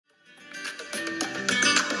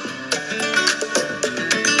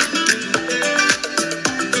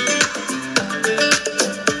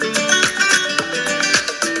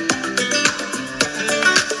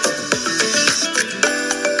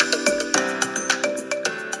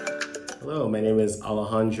Hello, my name is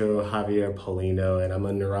Alejandro Javier Paulino, and I'm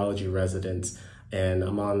a neurology resident, and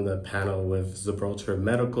I'm on the panel with Zebralter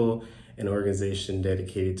Medical, an organization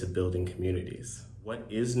dedicated to building communities. What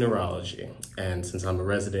is neurology? And since I'm a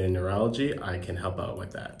resident in neurology, I can help out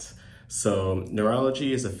with that. So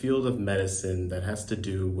neurology is a field of medicine that has to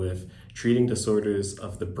do with treating disorders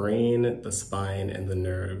of the brain, the spine, and the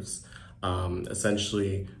nerves.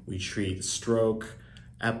 Essentially, we treat stroke,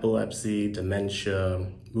 epilepsy, dementia,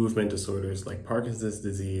 movement disorders like Parkinson's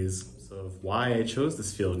disease. So why I chose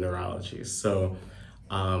this field, neurology. So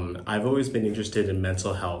I've always been interested in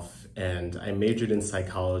mental health, and I majored in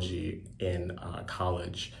psychology in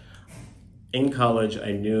college. In college,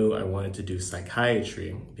 I knew I wanted to do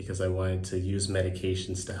psychiatry because I wanted to use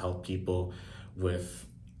medications to help people with,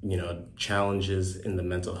 challenges in the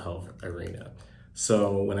mental health arena.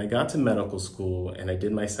 So when I got to medical school and I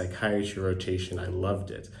did my psychiatry rotation, I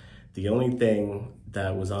loved it. The only thing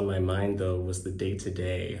that was on my mind though was the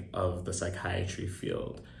day-to-day of the psychiatry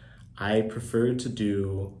field. I preferred to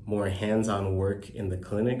do more hands-on work in the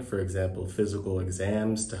clinic, for example, physical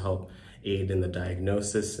exams to help aid in the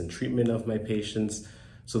diagnosis and treatment of my patients.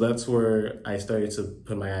 So that's where I started to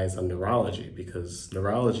put my eyes on neurology, because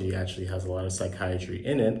neurology actually has a lot of psychiatry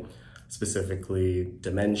in it, specifically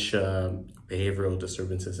dementia, behavioral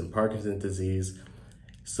disturbances, and Parkinson's disease.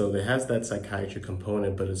 So it has that psychiatry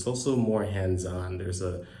component, but it's also more hands-on. There's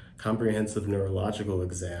a comprehensive neurological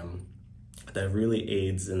exam that really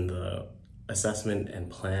aids in the assessment and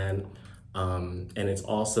plan. And it's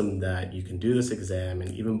awesome that you can do this exam,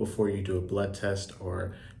 and even before you do a blood test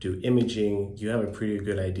or do imaging, you have a pretty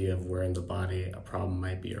good idea of where in the body a problem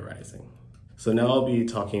might be arising. So now I'll be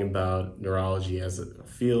talking about neurology as a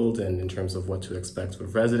field and in terms of what to expect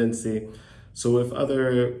with residency. So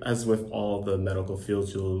as with all the medical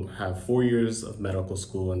fields, you'll have 4 years of medical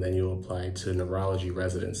school, and then you'll apply to neurology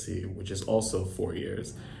residency, which is also 4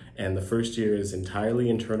 years. And the first year is entirely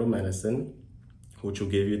internal medicine, which will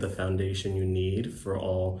give you the foundation you need for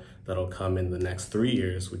all that'll come in the next 3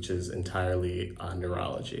 years, which is entirely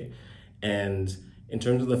neurology. And in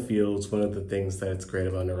terms of the fields, one of the things that's great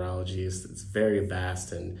about neurology is it's very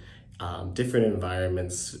vast, and different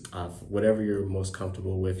environments, whatever you're most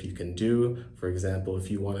comfortable with, you can do. For example, if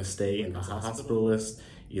you want to stay in as a hospitalist,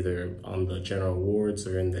 either on the general wards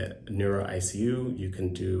or in the neuro ICU, you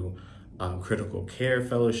can do critical care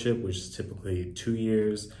fellowship, which is typically 2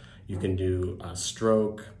 years. You can do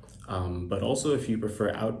stroke, but also if you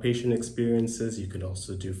prefer outpatient experiences, you could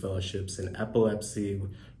also do fellowships in epilepsy,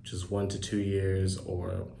 which is 1 to 2 years,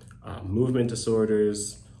 or movement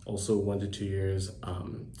disorders, also 1 to 2 years.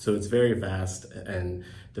 So it's very vast, and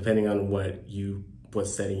depending on what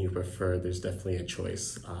setting you prefer, there's definitely a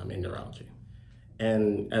choice in neurology.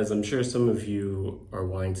 And as I'm sure some of you are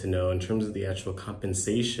wanting to know, in terms of the actual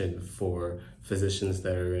compensation for physicians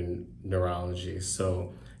that are in neurology,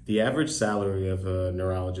 so the average salary of a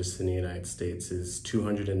neurologist in the United States is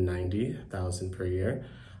 $290,000 per year.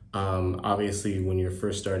 Obviously, when you're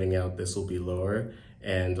first starting out, this will be lower,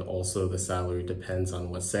 and also the salary depends on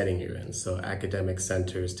what setting you're in. So academic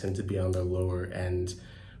centers tend to be on the lower end,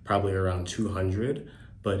 probably around 200.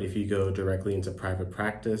 But if you go directly into private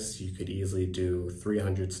practice, you could easily do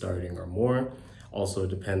 300 starting or more. Also, it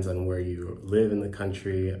depends on where you live in the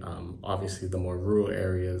country. Obviously, the more rural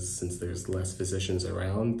areas, since there's less physicians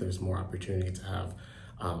around, there's more opportunity to have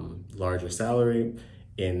larger salary.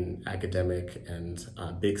 In academic and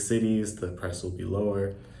big cities, the price will be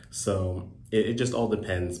lower. So it just all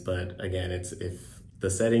depends. But again, if the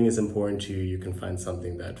setting is important to you, you can find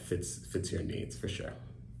something that fits your needs for sure.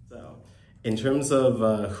 So in terms of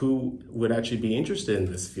who would actually be interested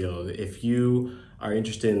in this field, if you are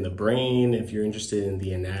interested in the brain, if you're interested in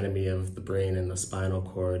the anatomy of the brain and the spinal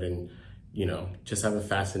cord, and just have a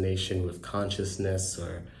fascination with consciousness,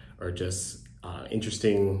 or just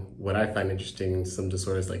what I find interesting, some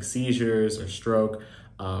disorders like seizures or stroke,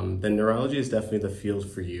 then neurology is definitely the field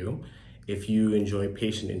for you. If you enjoy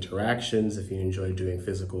patient interactions, if you enjoy doing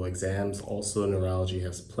physical exams, also neurology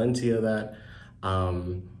has plenty of that.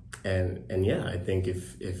 And yeah, I think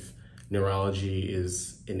if neurology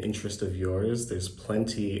is an interest of yours, there's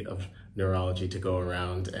plenty of neurology to go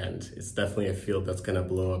around, and it's definitely a field that's going to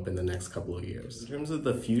blow up in the next couple of years. In terms of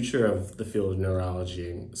the future of the field of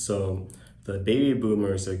neurology, so the baby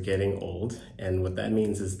boomers are getting old, and what that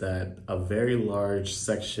means is that a very large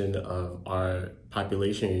section of our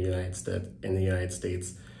population in the United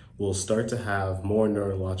States will start to have more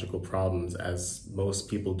neurological problems, as most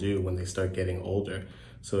people do when they start getting older.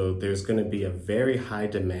 So there's going to be a very high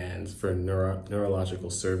demand for neurological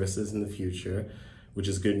services in the future, which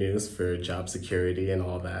is good news for job security and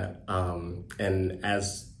all that. And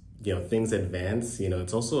as things advance,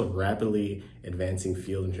 it's also a rapidly advancing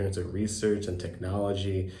field in terms of research and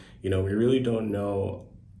technology. We really don't know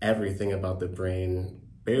everything about the brain,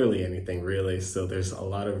 barely anything really. So there's a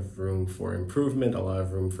lot of room for improvement, a lot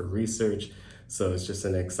of room for research. So it's just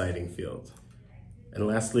an exciting field. And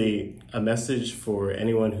lastly, a message for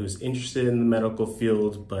anyone who's interested in the medical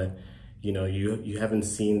field, but you haven't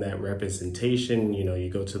seen that representation. You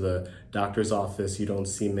go to the doctor's office, you don't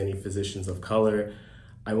see many physicians of color.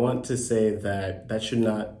 I want to say that that should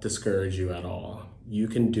not discourage you at all. You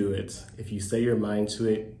can do it. If you set your mind to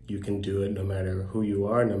it, you can do it no matter who you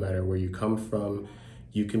are, no matter where you come from.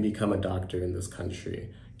 You can become a doctor in this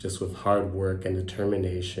country just with hard work and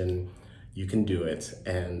determination. You can do it,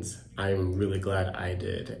 and I'm really glad I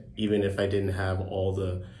did. Even if I didn't have all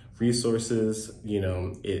the resources,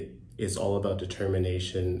 it is all about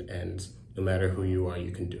determination, and no matter who you are,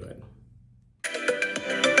 you can do it.